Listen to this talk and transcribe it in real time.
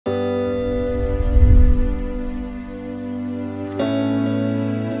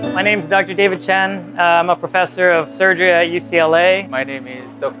My name is Dr. David Chen. I'm a professor of surgery at UCLA. My name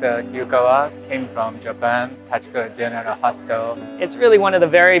is Dr. Hirukawa, came from Japan, Tachiko General Hospital. It's really one of the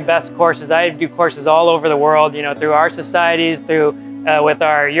very best courses. I do courses all over the world, through our societies, with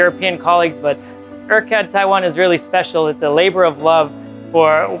our European colleagues, but IRCAD-Taiwan is really special. It's a labor of love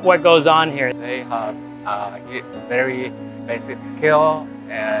for what goes on here. They have very basic skill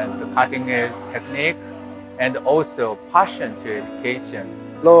and cutting-edge technique, and also passion to education.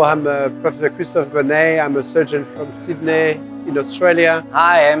 Hello, I'm Professor Christophe Bonnet. I'm a surgeon from Sydney in Australia.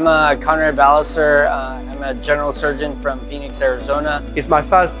 Hi, I'm Conrad Balliser. I'm a general surgeon from Phoenix, Arizona. It's my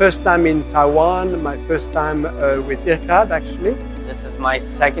first time in Taiwan, my first time with IRCAD actually. This is my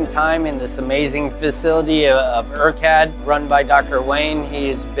second time in this amazing facility of IRCAD run by Dr. Wayne.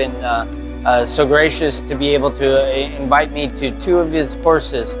 He's been so gracious to be able to invite me to 2 of his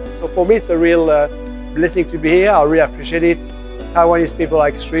courses. So for me it's a real blessing to be here. I really appreciate it. Taiwanese people are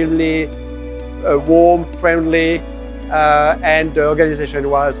extremely warm, friendly, and the organization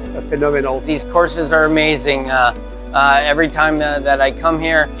was phenomenal. These courses are amazing. Every time that I come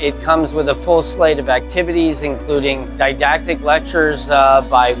here, it comes with a full slate of activities, including didactic lectures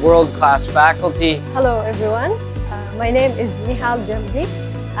by world-class faculty. Hello everyone, my name is Nihal Jamdi.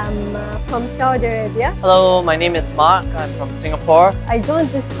 I'm from Saudi Arabia. Hello, my name is Mark. I'm from Singapore. I joined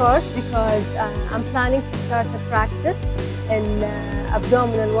this course because I'm planning to start a practice in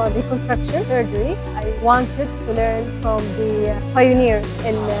abdominal wall reconstruction surgery. I wanted to learn from the pioneer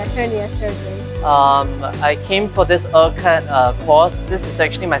in hernia surgery. I came for this IRCAD course. This is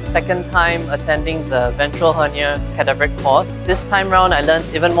actually my second time attending the ventral hernia cadaveric course. This time round, I learned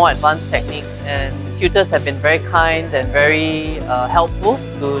even more advanced techniques, and the tutors have been very kind and very helpful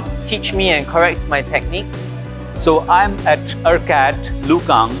to teach me and correct my techniques. So I'm at IRCAD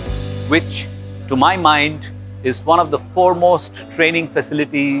Lukang, which to my mind is one of the foremost training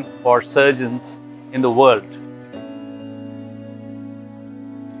facility for surgeons in the world.